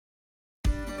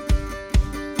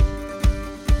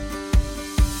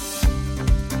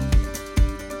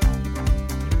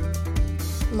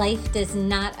Life does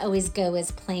not always go as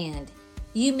planned.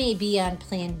 You may be on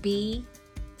plan B,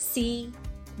 C,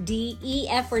 D, E,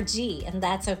 F, or G, and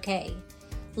that's okay.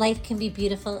 Life can be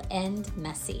beautiful and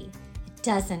messy. It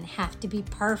doesn't have to be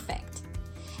perfect.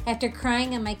 After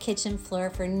crying on my kitchen floor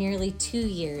for nearly 2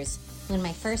 years when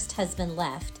my first husband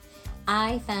left,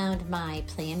 I found my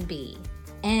plan B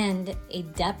and a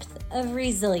depth of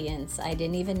resilience I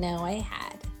didn't even know I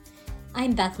had.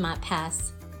 I'm Beth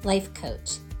Mottpass, life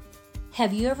coach.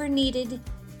 Have you ever needed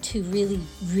to really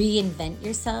reinvent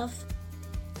yourself?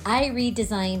 I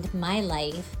redesigned my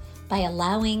life by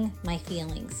allowing my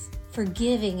feelings,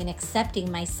 forgiving and accepting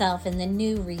myself in the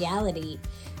new reality,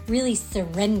 really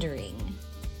surrendering.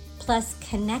 Plus,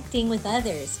 connecting with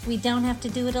others. We don't have to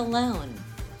do it alone.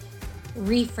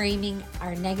 Reframing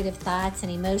our negative thoughts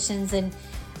and emotions, and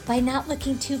by not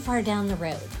looking too far down the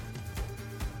road.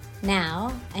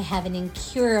 Now, I have an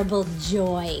incurable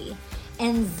joy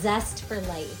and zest for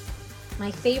life. My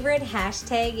favorite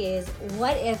hashtag is,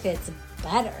 what if it's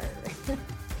better?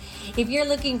 If you're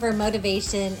looking for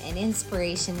motivation and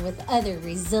inspiration with other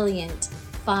resilient,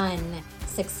 fun,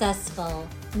 successful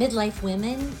midlife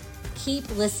women, keep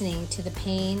listening to the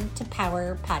Pain to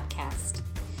Power podcast.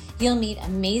 You'll meet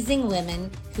amazing women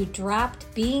who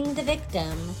dropped being the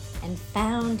victim and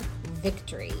found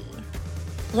victory.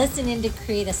 Listen in to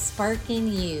create a spark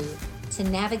in you to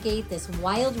navigate this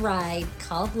wild ride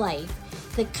called life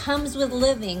that comes with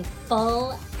living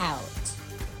full out.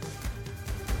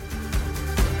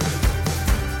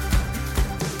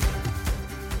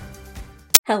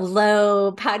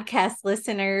 Hello, podcast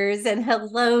listeners, and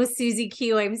hello, Susie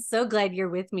Q. I'm so glad you're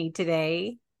with me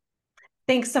today.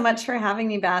 Thanks so much for having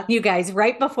me, Beth. You guys,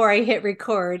 right before I hit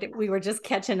record, we were just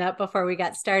catching up before we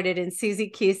got started, and Susie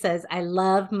Q says, I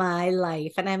love my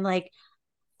life. And I'm like,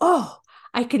 oh,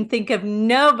 I can think of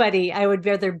nobody I would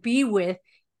rather be with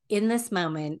in this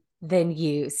moment than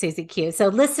you, Susie Q. So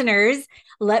listeners,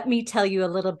 let me tell you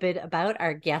a little bit about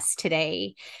our guest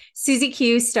today. Susie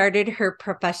Q started her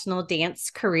professional dance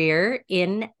career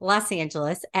in Los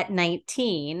Angeles at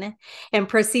 19 and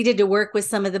proceeded to work with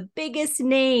some of the biggest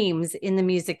names in the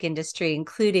music industry,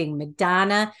 including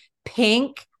Madonna,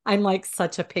 Pink. I'm like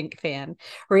such a Pink fan.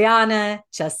 Rihanna,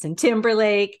 Justin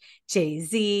Timberlake,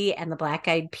 Jay-Z, and the Black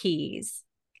Eyed Peas.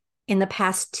 In the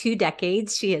past 2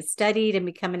 decades, she has studied and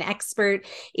become an expert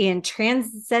in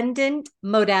transcendent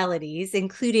modalities,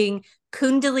 including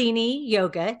Kundalini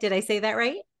yoga. Did I say that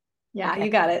right? Yeah, okay. You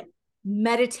got it.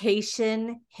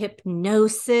 Meditation,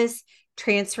 hypnosis,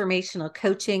 transformational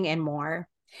coaching, and more.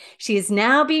 She is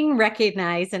now being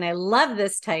recognized, and I love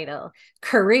this title,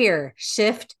 Career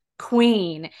Shift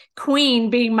Queen. Queen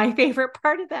being my favorite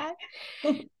part of that.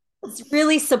 It's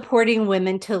really supporting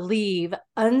women to leave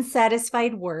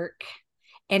unsatisfied work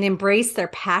and embrace their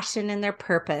passion and their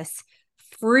purpose,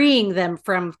 freeing them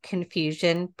from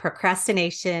confusion,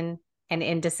 procrastination, and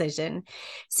indecision.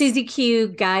 Susie Q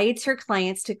guides her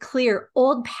clients to clear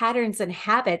old patterns and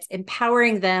habits,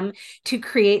 empowering them to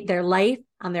create their life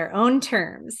on their own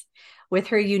terms. With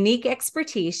her unique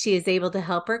expertise, she is able to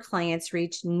help her clients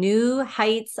reach new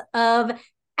heights of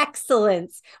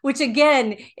excellence, which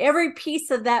again, every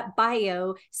piece of that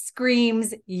bio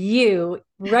screams you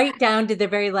right down to the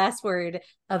very last word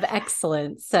of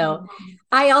excellence. So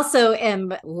I also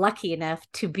am lucky enough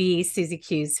to be Susie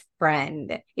Q's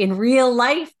friend in real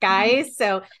life, guys.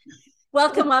 So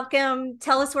welcome.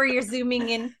 Tell us where you're zooming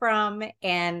in from.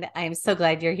 And I'm so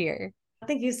glad you're here.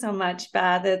 Thank you so much,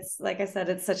 Beth. It's like I said,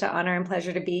 it's such an honor and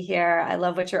pleasure to be here. I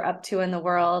love what you're up to in the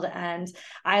world. And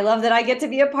I love that I get to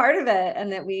be a part of it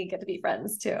and that we get to be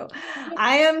friends too.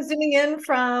 I am zooming in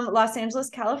from Los Angeles,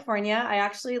 California. I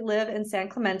actually live in San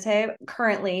Clemente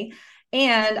currently.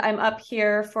 And I'm up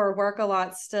here for work a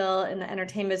lot still in the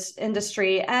entertainment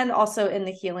industry and also in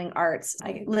the healing arts.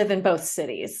 I live in both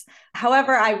cities.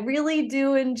 However, I really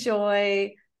do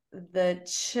enjoy the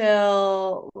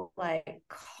chill, like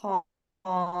calm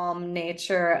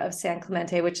nature of San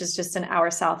Clemente, which is just an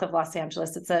hour south of Los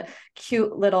Angeles. It's a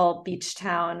cute little beach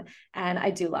town, and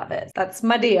I do love it. That's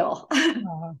my deal.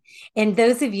 And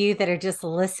those of you that are just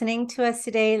listening to us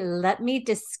today, let me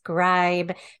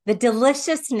describe the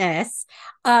deliciousness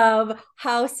of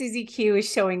how Susie Q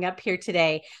is showing up here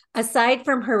today. Aside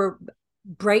from her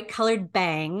bright colored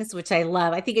bangs, which I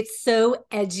love. I think it's so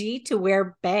edgy to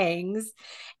wear bangs,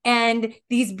 and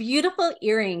these beautiful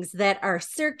earrings that are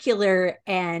circular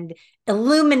and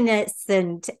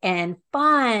illuminescent and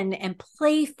fun and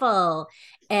playful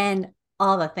and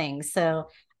all the things. So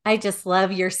I just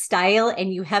love your style,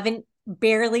 and you haven't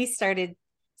barely started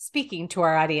speaking to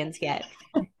our audience yet.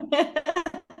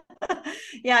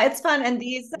 Yeah, it's fun. And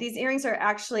these earrings are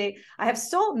actually, I have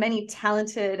so many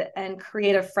talented and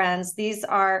creative friends. These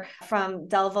are from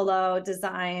Delvalo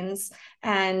Designs,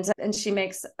 and she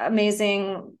makes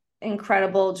amazing,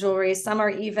 incredible jewelry. Some are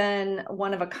even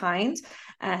one of a kind.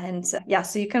 And yeah,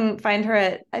 so you can find her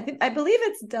at, I believe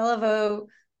it's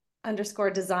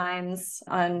Delavo_designs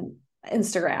on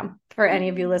Instagram for any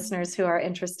of you listeners who are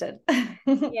interested.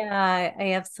 Yeah,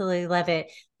 I absolutely love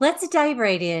it. Let's dive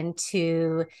right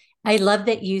into. I love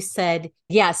that you said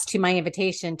yes to my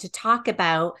invitation to talk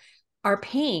about our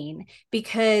pain,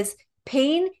 because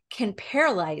pain can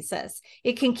paralyze us.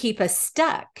 It can keep us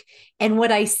stuck. And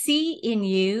what I see in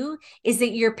you is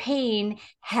that your pain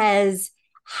has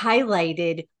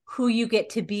highlighted who you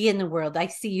get to be in the world. I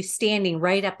see you standing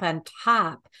right up on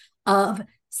top of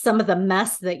some of the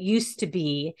mess that used to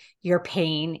be your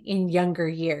pain in younger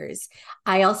years.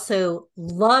 I also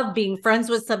love being friends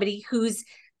with somebody who's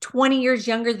 20 years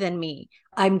younger than me.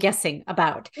 I'm guessing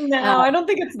about No, I don't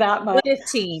think it's that much.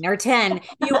 15 or 10.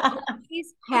 You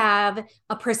always have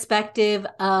a perspective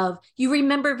of, you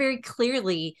remember very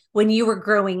clearly when you were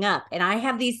growing up. And I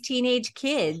have these teenage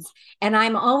kids, and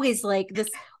I'm always like this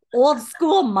old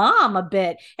school mom a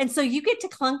bit. And so you get to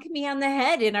clunk me on the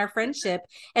head in our friendship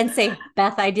and say,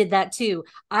 Beth, I did that too.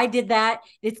 I did that.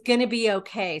 It's going to be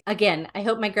okay. Again, I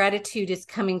hope my gratitude is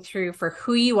coming through for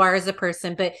who you are as a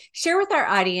person, but share with our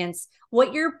audience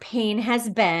what your pain has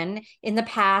been in the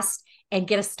past and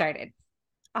get us started.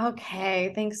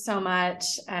 Okay, thanks so much.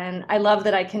 And I love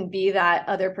that I can be that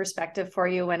other perspective for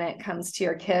you when it comes to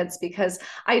your kids, because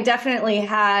I definitely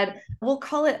had, we'll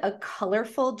call it a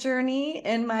colorful journey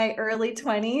in my early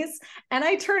 20s, and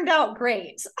I turned out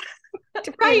great.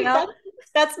 Right. You know?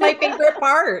 That's my favorite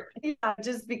part. Yeah,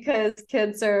 just because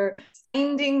kids are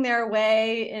finding their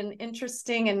way in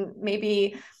interesting and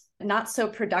maybe not so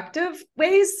productive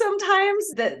ways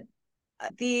sometimes, that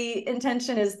the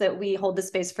intention is that we hold the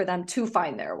space for them to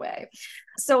find their way.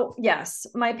 So yes,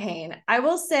 my pain. I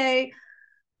will say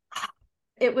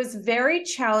it was very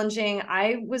challenging.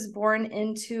 I was born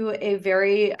into a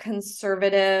very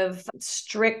conservative,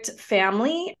 strict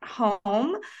family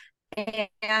home.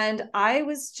 And I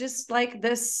was just like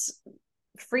this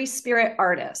free spirit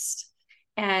artist.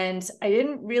 And I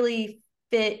didn't really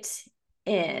fit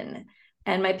in.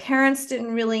 And my parents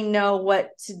didn't really know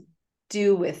what to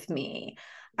do with me.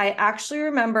 I actually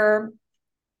remember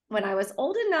when I was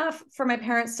old enough for my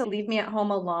parents to leave me at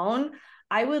home alone,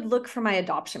 I would look for my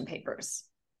adoption papers,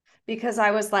 because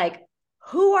I was like,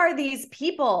 who are these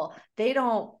people? They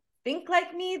don't think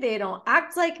like me. They don't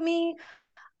act like me.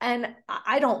 And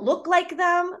I don't look like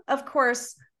them. Of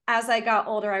course, as I got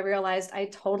older, I realized I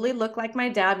totally look like my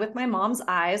dad with my mom's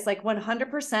eyes, like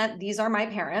 100%. These are my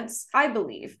parents. I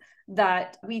believe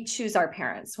that we choose our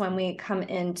parents when we come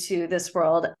into this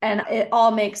world. And it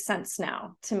all makes sense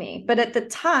now to me. But at the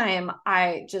time,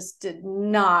 I just did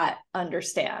not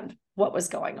understand what was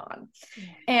going on.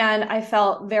 And I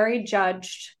felt very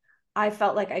judged. I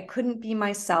felt like I couldn't be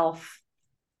myself.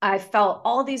 I felt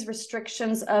all these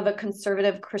restrictions of a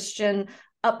conservative Christian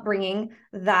upbringing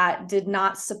that did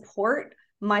not support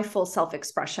my full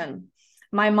self-expression.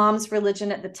 My mom's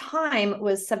religion at the time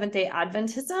was Seventh-day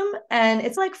Adventism, and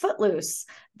it's like Footloose.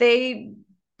 They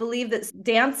believe that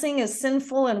dancing is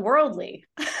sinful and worldly.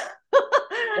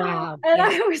 Wow. And yeah.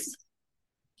 I was,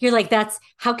 You're like, that's,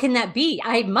 how can that be?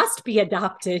 I must be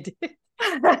adopted.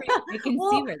 I can see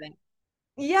where that.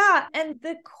 Yeah. And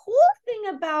the cool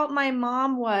thing about my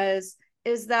mom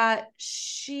is that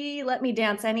she let me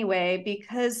dance anyway,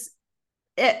 because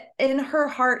in her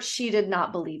heart, she did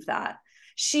not believe that.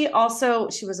 She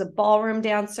was a ballroom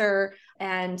dancer,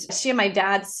 and she and my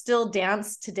dad still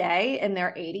dance today in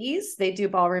their 80s. They do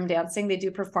ballroom dancing. They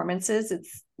do performances.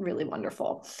 It's really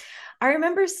wonderful. I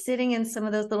remember sitting in some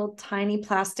of those little tiny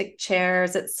plastic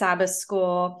chairs at Sabbath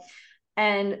school,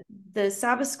 and the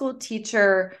Sabbath school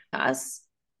teacher us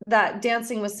that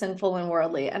dancing was sinful and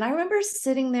worldly. And I remember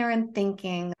sitting there and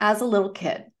thinking as a little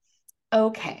kid,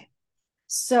 okay,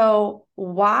 so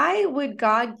why would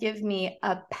God give me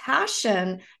a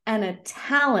passion and a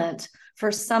talent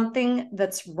for something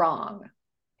that's wrong?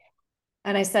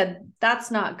 And I said,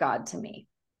 that's not God to me.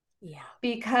 Yeah.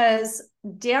 Because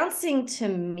dancing to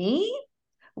me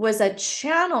was a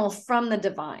channel from the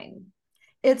divine.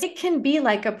 It can be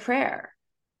like a prayer.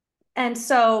 And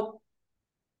so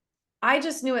I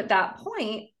just knew at that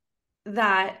point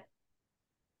that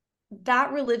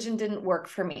religion didn't work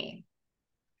for me.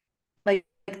 Like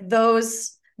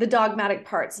the dogmatic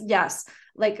parts. Yes,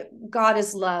 like God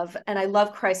is love, and I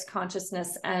love Christ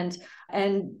consciousness, and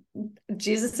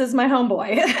Jesus is my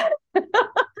homeboy.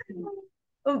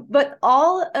 But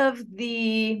all of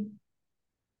the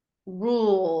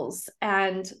rules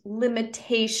and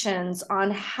limitations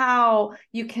on how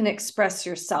you can express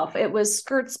yourself. It was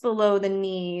skirts below the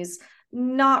knees,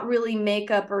 not really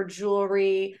makeup or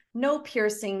jewelry, no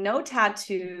piercing, no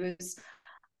tattoos.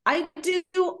 I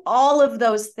do all of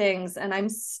those things and I'm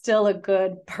still a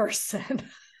good person.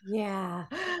 Yeah.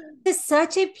 It's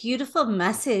such a beautiful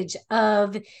message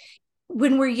of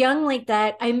when we're young like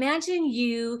that. I imagine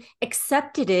you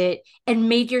accepted it and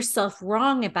made yourself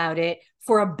wrong about it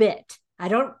for a bit.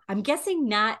 I'm guessing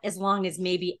not as long as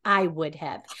maybe I would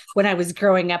have when I was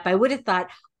growing up. I would have thought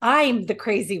I'm the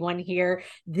crazy one here.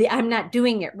 I'm not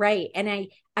doing it right. And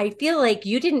I feel like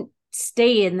you didn't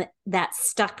stay in that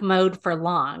stuck mode for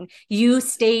long. You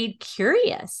stayed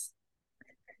curious.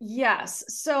 Yes.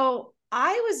 So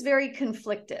I was very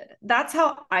conflicted. That's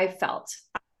how I felt.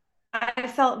 I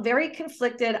felt very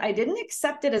conflicted. I didn't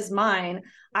accept it as mine.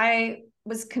 I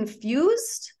was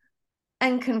confused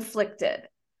and conflicted.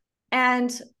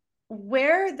 And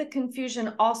where the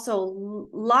confusion also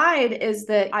lied is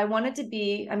that I wanted to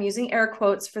be, I'm using air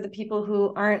quotes for the people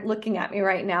who aren't looking at me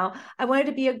right now. I wanted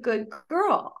to be a good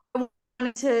girl. I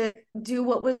wanted to do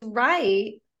what was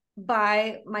right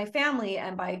by my family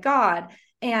and by God.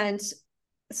 And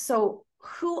so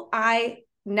who I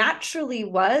naturally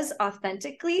was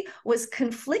authentically was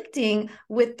conflicting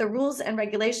with the rules and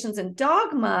regulations and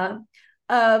dogma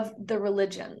of the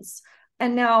religions.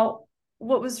 And now,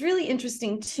 what was really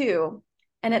interesting too,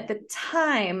 and at the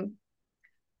time,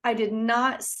 I did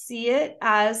not see it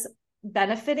as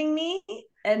benefiting me.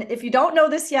 And if you don't know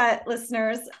this yet,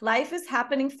 listeners, life is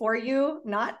happening for you,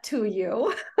 not to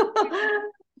you.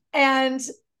 And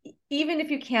even if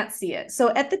you can't see it. So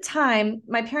at the time,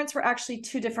 my parents were actually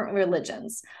two different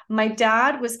religions. My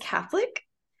dad was Catholic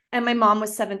and my mom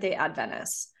was Seventh-day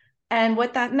Adventist. And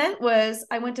what that meant was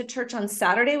I went to church on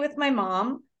Saturday with my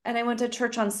mom and I went to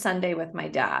church on Sunday with my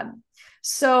dad.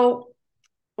 So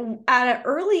at an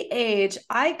early age,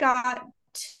 I got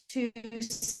to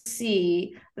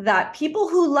see that people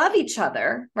who love each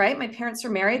other, right? My parents are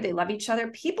married, they love each other.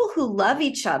 People who love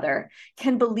each other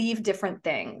can believe different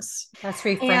things. That's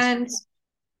refreshing. And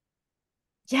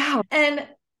yeah, and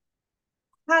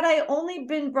had I only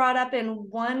been brought up in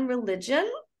one religion,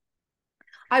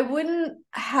 I wouldn't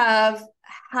have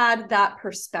had that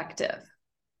perspective.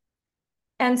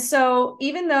 And so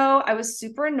even though I was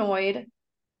super annoyed,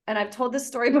 and I've told this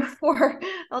story before,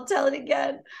 I'll tell it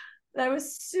again, that I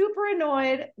was super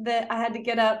annoyed that I had to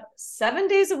get up 7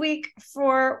 days a week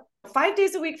for 5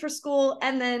 days a week for school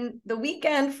and then the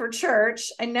weekend for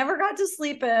church. I never got to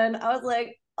sleep in. I was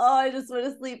like, oh, I just want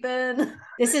to sleep in.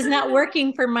 This is not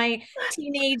working for my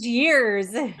teenage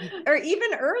years. Or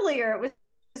even earlier, it was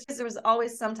there was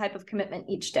always some type of commitment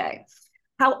each day.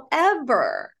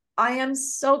 However, I am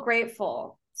so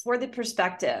grateful for the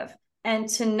perspective and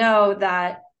to know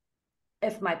that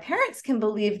if my parents can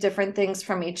believe different things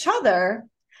from each other,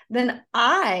 then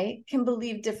I can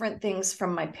believe different things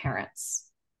from my parents.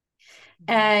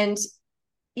 And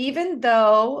even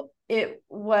though it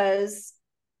was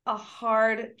a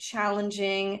hard,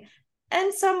 challenging,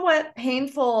 and somewhat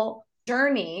painful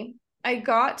journey, I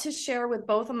got to share with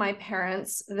both of my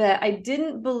parents that I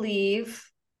didn't believe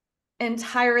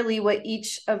entirely what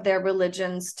each of their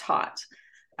religions taught.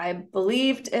 I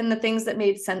believed in the things that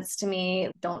made sense to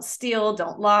me. Don't steal,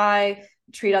 don't lie,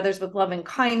 treat others with love and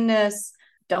kindness,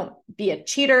 don't be a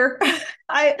cheater.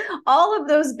 All of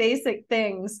those basic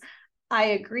things I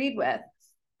agreed with.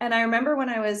 And I remember when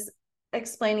I was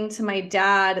explaining to my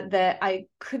dad that I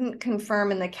couldn't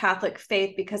confirm in the Catholic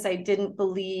faith because I didn't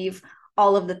believe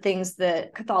all of the things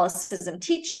that Catholicism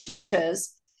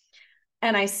teaches.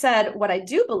 And I said, what I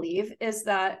do believe is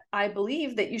that I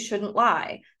believe that you shouldn't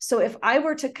lie. So if I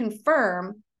were to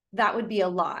confirm, that would be a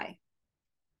lie.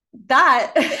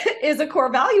 That is a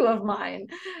core value of mine.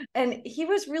 And he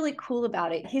was really cool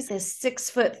about it. He's a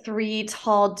 6'3"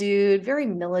 tall dude, very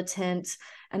militant.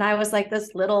 And I was like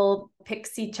this little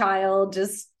pixie child,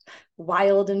 just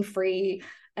wild and free.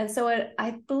 And so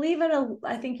I believe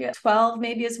I think you're at 12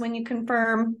 maybe is when you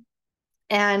confirm.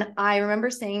 And I remember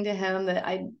saying to him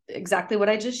that exactly what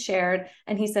I just shared.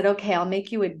 And he said, okay, I'll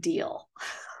make you a deal.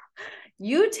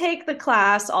 You take the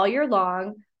class all year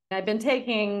long. I've been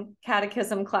taking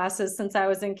catechism classes since I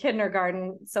was in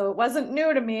kindergarten. So it wasn't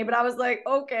new to me, but I was like,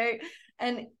 okay.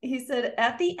 And he said,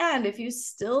 at the end, if you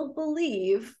still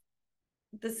believe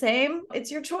the same, it's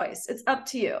your choice. It's up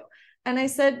to you. And I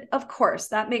said, of course,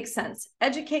 that makes sense.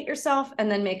 Educate yourself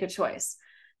and then make a choice.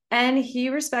 And he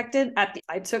respected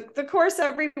I took the course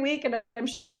every week, and I'm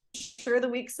sure the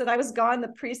weeks that I was gone, the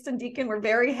priest and deacon were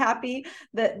very happy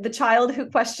that the child who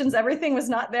questions everything was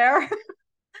not there.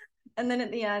 And then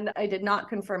at the end, I did not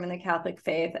confirm in the Catholic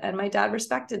faith, and my dad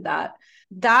respected that.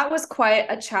 That was quite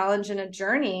a challenge and a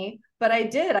journey, but I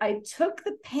did. I took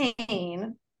the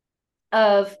pain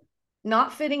of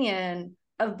not fitting in,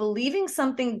 of believing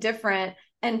something different,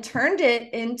 and turned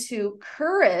it into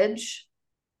courage.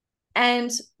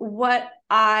 And what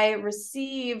I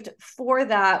received for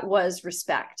that was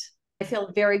respect. I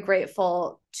feel very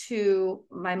grateful to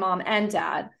my mom and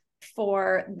dad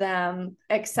for them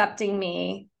accepting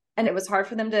me. And it was hard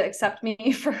for them to accept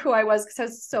me for who I was because I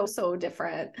was so, so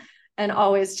different and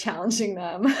always challenging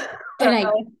them. And I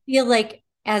feel like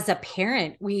as a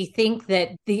parent, we think that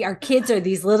our kids are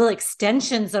these little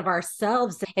extensions of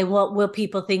ourselves. And what will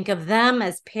people think of them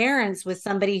as parents with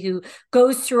somebody who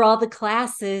goes through all the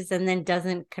classes and then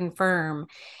doesn't confirm?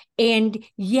 And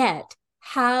yet,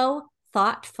 how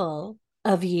thoughtful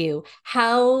of you,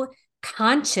 how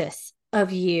conscious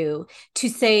of you to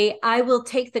say, I will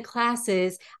take the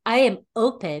classes. I am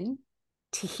open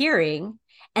to hearing,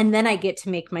 and then I get to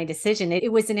make my decision.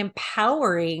 It was an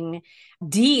empowering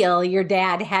deal your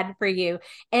dad had for you.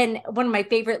 And one of my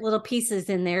favorite little pieces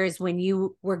in there is when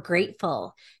you were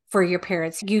grateful for your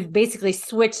parents. You basically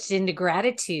switched into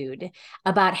gratitude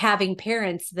about having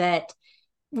parents that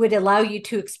would allow you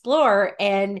to explore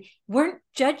and weren't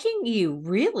judging you,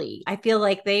 really. I feel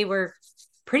like they were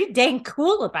pretty dang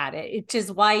cool about it, which is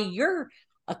why you're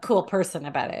a cool person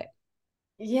about it.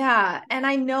 Yeah. And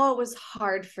I know it was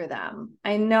hard for them.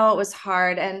 I know it was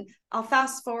hard. And I'll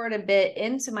fast forward a bit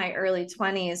into my early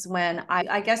 20s when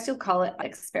I guess you'll call it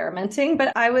experimenting,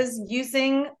 but I was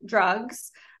using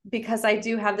drugs because I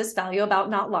do have this value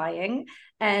about not lying.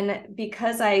 And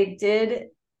because I did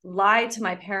lie to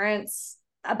my parents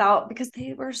because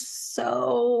they were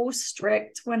so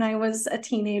strict when I was a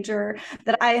teenager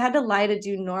that I had to lie to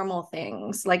do normal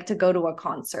things like to go to a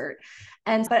concert.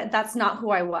 But that's not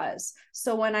who I was.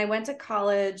 So when I went to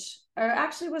college, or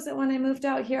actually was it when I moved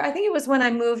out here? I think it was when I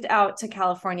moved out to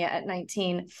California at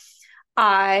 19,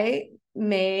 I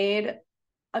made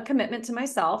a commitment to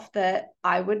myself that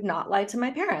I would not lie to my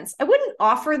parents. I wouldn't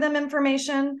offer them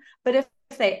information, but if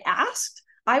they asked,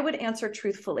 I would answer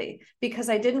truthfully because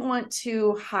I didn't want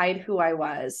to hide who I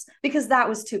was because that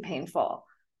was too painful.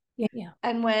 Yeah.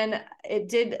 And when it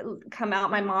did come out,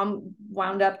 my mom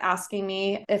wound up asking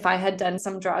me if I had done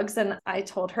some drugs, and I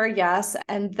told her yes.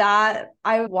 And that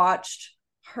I watched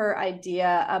her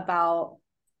idea about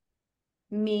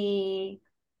me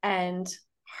and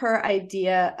her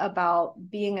idea about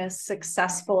being a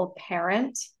successful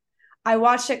parent. I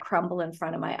watched it crumble in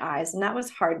front of my eyes, and that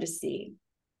was hard to see.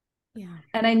 Yeah.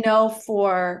 And I know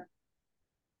for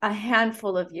a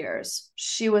handful of years,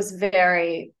 she was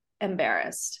very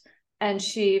embarrassed. And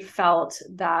she felt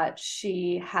that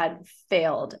she had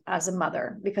failed as a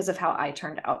mother because of how I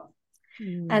turned out.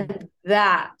 And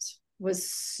that was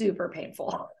super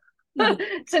painful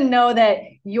to know that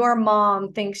your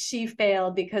mom thinks she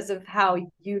failed because of how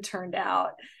you turned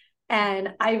out.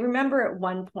 And I remember at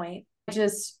one point, I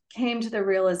just came to the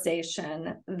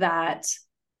realization that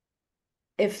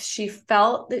if she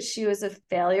felt that she was a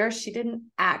failure, she didn't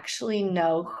actually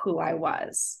know who I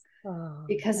was.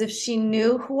 Because if she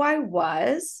knew who I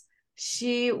was,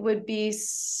 she would be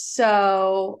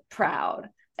so proud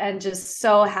and just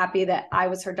so happy that I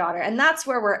was her daughter. And that's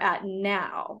where we're at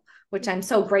now, which I'm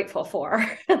so grateful for.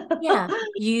 Yeah.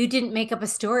 You didn't make up a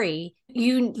story.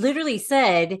 You literally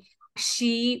said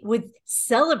she would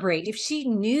celebrate if she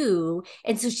knew.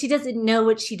 And so she doesn't know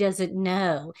what she doesn't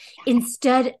know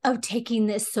instead of taking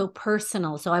this so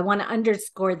personal. So I want to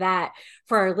underscore that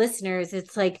for our listeners.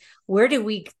 It's like, where do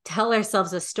we tell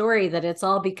ourselves a story that it's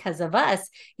all because of us?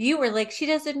 You were like, she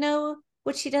doesn't know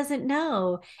what she doesn't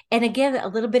know. And again, a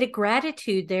little bit of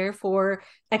gratitude there for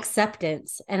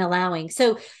acceptance and allowing.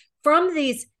 So from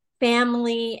these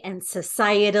family and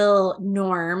societal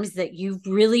norms that you've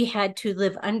really had to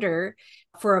live under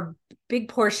for a big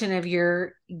portion of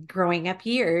your growing up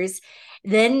years,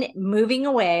 then moving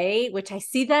away, which I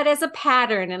see that as a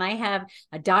pattern. And I have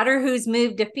a daughter who's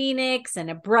moved to Phoenix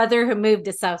and a brother who moved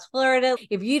to South Florida.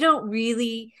 If you don't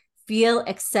really feel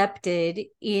accepted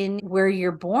in where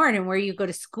you're born and where you go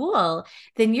to school,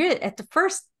 then you're at the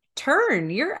first turn,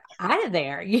 you're out of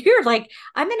there. You're like,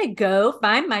 I'm going to go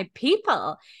find my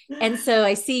people. And so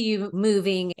I see you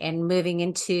moving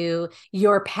into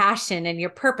your passion and your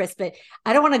purpose, but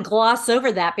I don't want to gloss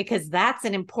over that because that's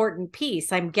an important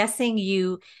piece. I'm guessing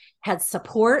you had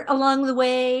support along the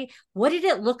way. What did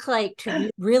it look like to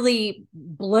really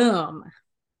bloom?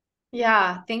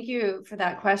 Yeah, thank you for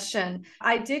that question.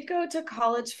 I did go to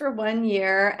college for 1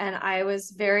 year and I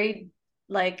was very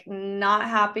not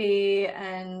happy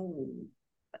and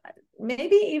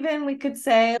maybe even we could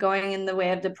say going in the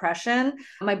way of depression.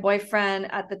 My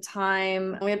boyfriend at the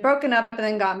time, we had broken up and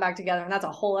then gotten back together, and that's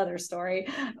a whole other story.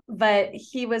 But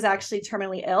he was actually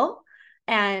terminally ill.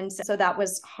 And so that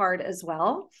was hard as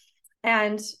well.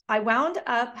 And I wound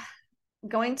up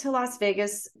going to Las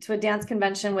Vegas to a dance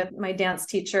convention with my dance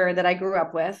teacher that I grew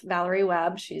up with, Valerie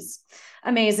Webb. She's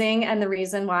amazing, and the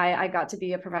reason why I got to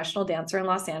be a professional dancer in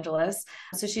Los Angeles.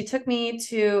 So she took me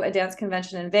to a dance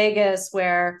convention in Vegas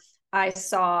where I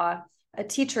saw a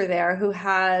teacher there who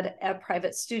had a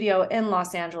private studio in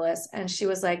Los Angeles. And she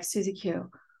was like, Susie Q,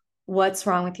 what's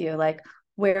wrong with you? Like,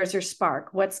 where's your spark?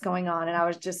 What's going on? And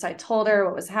I told her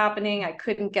what was happening. I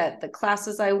couldn't get the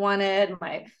classes I wanted.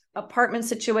 My apartment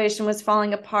situation was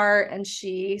falling apart. And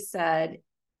she said,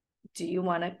 do you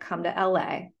want to come to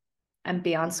LA and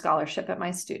be on scholarship at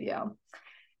my studio?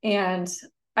 And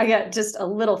I get just a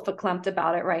little verklempt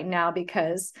about it right now,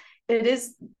 because it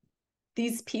is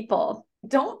these people.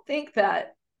 Don't think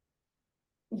that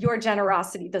your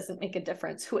generosity doesn't make a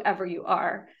difference, whoever you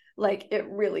are. Like, it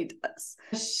really does.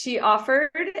 She offered,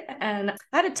 and I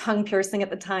had a tongue piercing at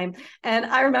the time. And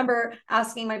I remember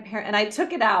asking my parent, and I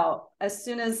took it out as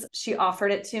soon as she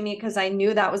offered it to me, because I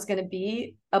knew that was going to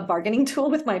be a bargaining tool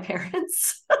with my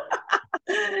parents.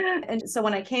 And so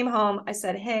when I came home, I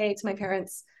said, hey, to my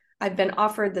parents, I've been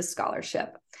offered this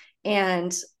scholarship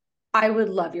and I would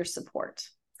love your support.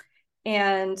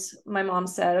 And my mom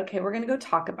said, okay, we're going to go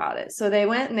talk about it. So they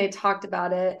went and they talked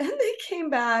about it, and they came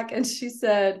back and she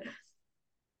said,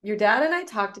 your dad and I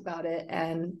talked about it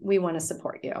and we want to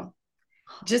support you.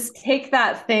 Just take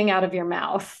that thing out of your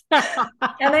mouth.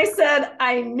 And I said,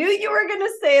 I knew you were going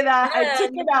to say that. I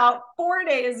took it out 4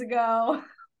 days ago.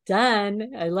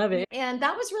 Done. I love it. And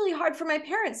that was really hard for my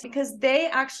parents, because they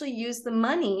actually used the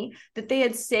money that they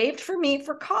had saved for me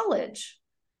for college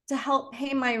to help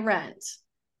pay my rent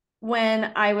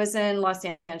when I was in Los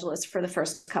Angeles for the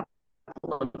first couple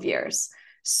of years.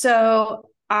 So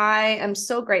I am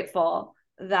so grateful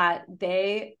that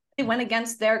they went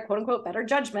against their quote unquote better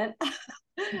judgment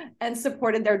and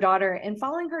supported their daughter in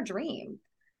following her dream.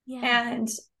 Yeah. And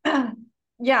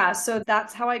yeah, so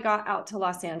that's how I got out to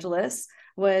Los Angeles,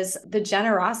 was the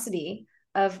generosity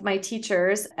of my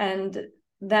teachers and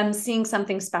them seeing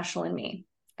something special in me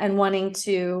and wanting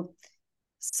to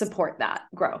support that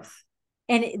growth.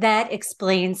 And that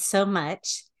explains so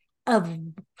much of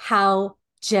how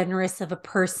generous of a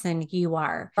person you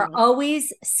are. We're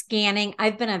always scanning.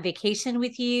 I've been on vacation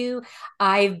with you.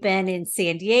 I've been in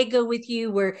San Diego with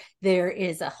you, where there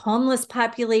is a homeless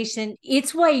population.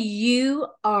 It's why you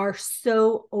are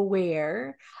so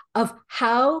aware of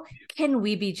how can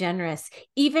we be generous.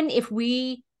 Even if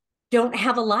we don't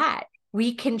have a lot,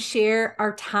 we can share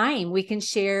our time. We can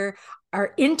share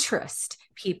our interest,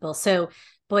 people. So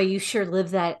boy, you sure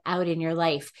live that out in your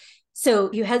life.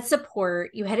 So you had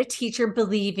support, you had a teacher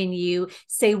believe in you,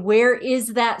 say, where is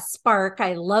that spark?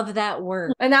 I love that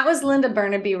word. And that was Linda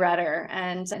Burnaby Redder.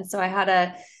 And so I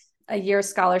had a year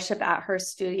scholarship at her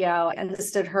studio and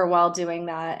assisted her while doing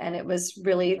that. And it was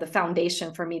really the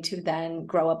foundation for me to then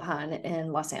grow upon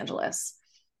in Los Angeles.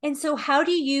 And so how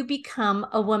do you become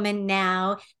a woman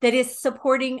now that is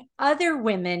supporting other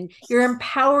women? You're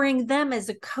empowering them as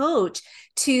a coach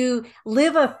to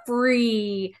live a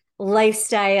free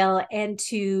lifestyle and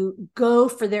to go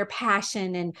for their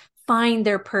passion and find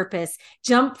their purpose.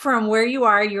 Jump from where you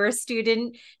are, you're a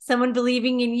student, someone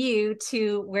believing in you,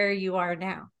 to where you are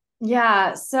now.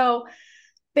 Yeah. So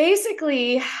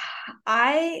basically,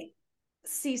 I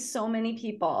see so many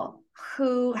people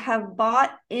who have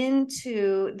bought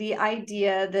into the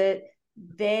idea that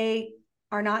they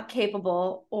are not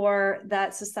capable, or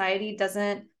that society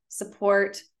doesn't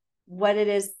support what it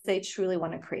is they truly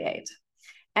want to create.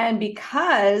 And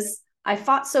because I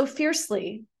fought so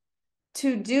fiercely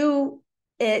to do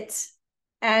it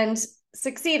and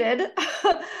succeeded,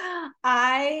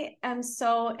 I am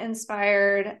so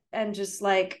inspired and just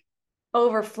like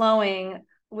overflowing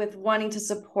with wanting to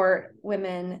support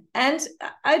women. And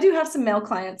I do have some male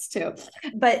clients too,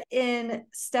 but in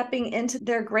stepping into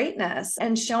their greatness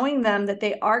and showing them that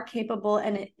they are capable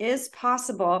and it is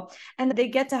possible and that they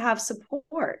get to have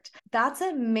support. That's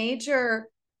a major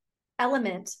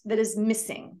element that is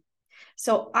missing.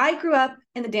 So I grew up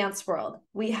in the dance world.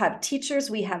 We have teachers,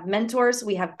 we have mentors,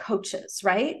 we have coaches,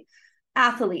 right?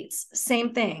 Athletes,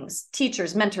 same things,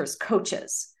 teachers, mentors,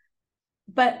 coaches.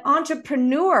 But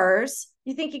entrepreneurs,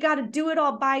 you think you got to do it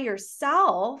all by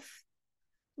yourself.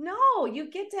 No, you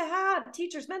get to have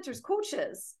teachers, mentors,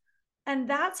 coaches. And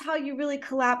that's how you really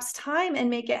collapse time and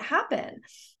make it happen.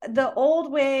 The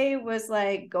old way was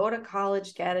like, go to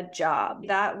college, get a job.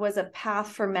 That was a path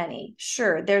for many.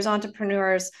 Sure, there's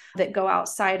entrepreneurs that go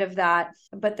outside of that,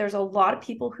 but there's a lot of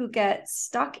people who get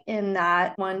stuck in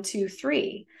that 1, 2,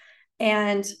 3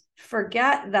 and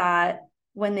forget that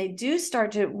when they do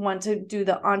start to want to do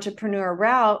the entrepreneur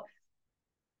route,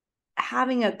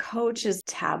 having a coach is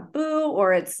taboo,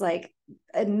 or it's like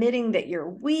admitting that you're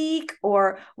weak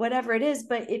or whatever it is.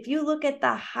 But if you look at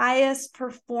the highest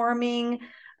performing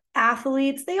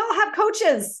athletes, they all have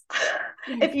coaches.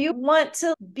 If you want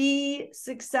to be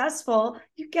successful,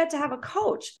 you get to have a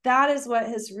coach. That is what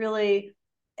has really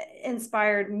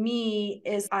inspired me.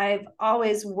 Is I've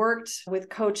always worked with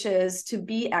coaches to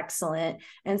be excellent.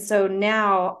 And so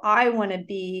now I want to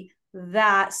be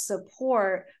that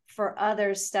support for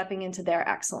others stepping into their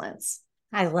excellence.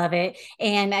 I love it.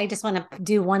 And I just want to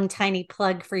do one tiny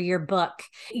plug for your book.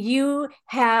 You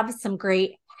have some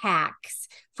great hacks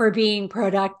for being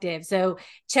productive. So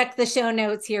check the show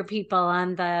notes here, people,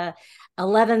 on the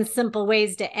 11 simple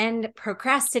ways to end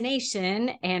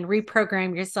procrastination and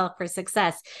reprogram yourself for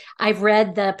success. I've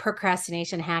read the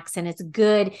procrastination hacks and it's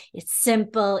good. It's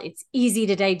simple. It's easy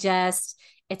to digest.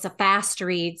 It's a fast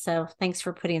read. So thanks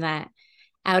for putting that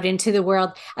out into the world.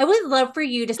 I would love for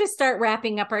you to start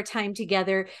wrapping up our time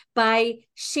together by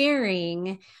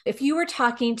sharing, if you were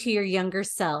talking to your younger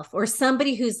self or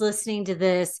somebody who's listening to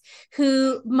this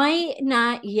who might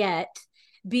not yet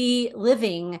be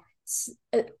living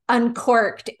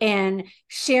uncorked and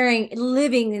sharing,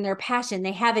 living in their passion.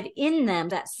 They have it in them,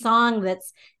 that song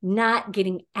that's not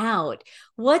getting out.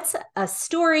 What's a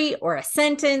story or a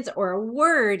sentence or a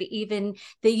word even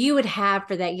that you would have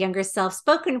for that younger self,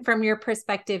 spoken from your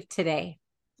perspective today?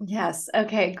 Yes.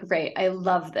 Okay, great. I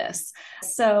love this.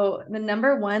 So the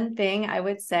number one thing I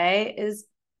would say is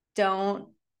don't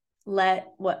let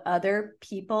what other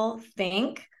people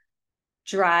think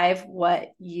drive what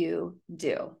you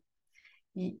do.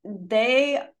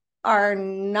 They are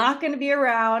not going to be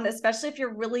around, especially if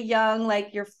you're really young,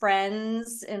 like your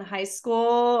friends in high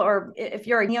school, or if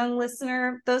you're a young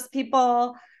listener, those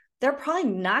people, they're probably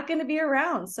not going to be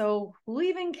around. So who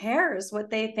even cares what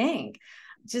they think?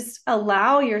 Just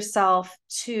allow yourself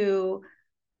to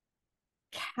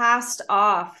cast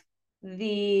off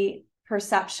the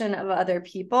perception of other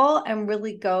people and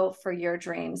really go for your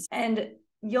dreams. And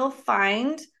you'll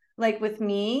find, like with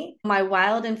me, my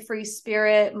wild and free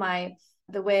spirit,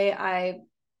 the way I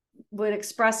would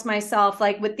express myself,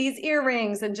 like with these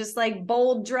earrings and just like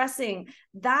bold dressing,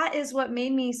 that is what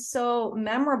made me so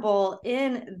memorable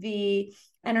in the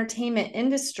entertainment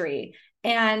industry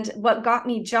and what got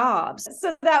me jobs.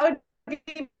 So that would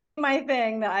be my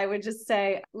thing, that I would just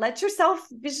say, let yourself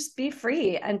just be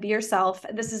free and be yourself.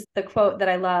 This is the quote that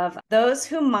I love: those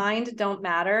who mind don't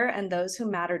matter, and those who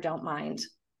matter don't mind.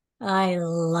 I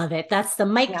love it. That's the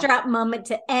mic drop moment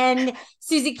to end.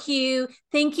 Susie Q,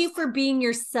 thank you for being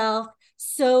yourself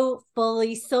so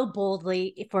fully, so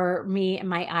boldly for me and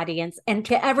my audience. And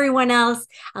to everyone else,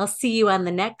 I'll see you on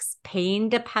the next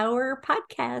Pain to Power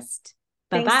podcast.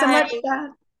 Bye-bye. Thanks so much,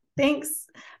 Beth. Thanks.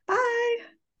 Bye.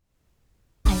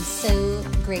 I'm so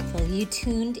grateful you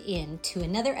tuned in to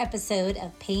another episode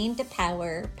of Pain to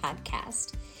Power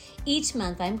podcast. Each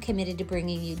month, I'm committed to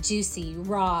bringing you juicy,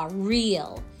 raw,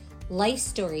 real life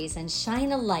stories and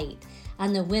shine a light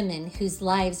on the women whose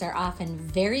lives are often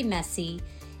very messy,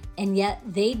 and yet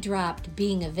they dropped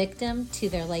being a victim to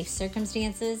their life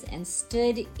circumstances and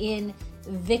stood in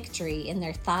victory in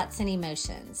their thoughts and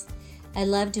emotions. I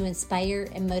love to inspire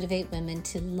and motivate women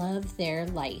to love their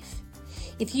life.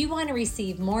 If you want to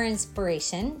receive more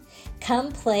inspiration,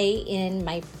 come play in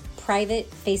my private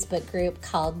Facebook group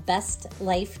called Best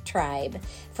Life Tribe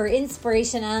for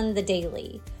inspiration on the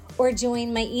daily, or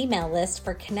join my email list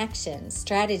for connections,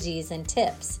 strategies, and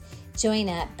tips. Join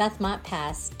at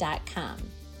bethmontpass.com.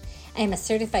 I am a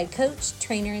certified coach,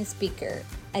 trainer, and speaker.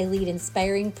 I lead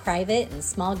inspiring private and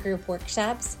small group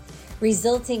workshops,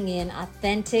 resulting in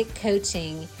authentic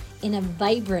coaching in a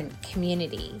vibrant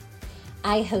community.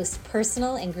 I host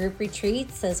personal and group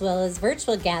retreats as well as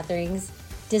virtual gatherings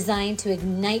designed to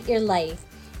ignite your life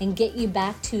and get you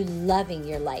back to loving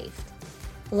your life.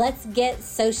 Let's get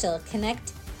social.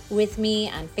 Connect with me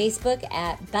on Facebook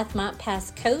at Beth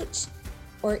Montpass Coach,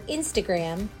 or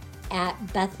Instagram at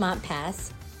Beth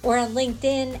Montpass, or on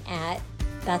LinkedIn at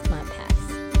Beth Montpass.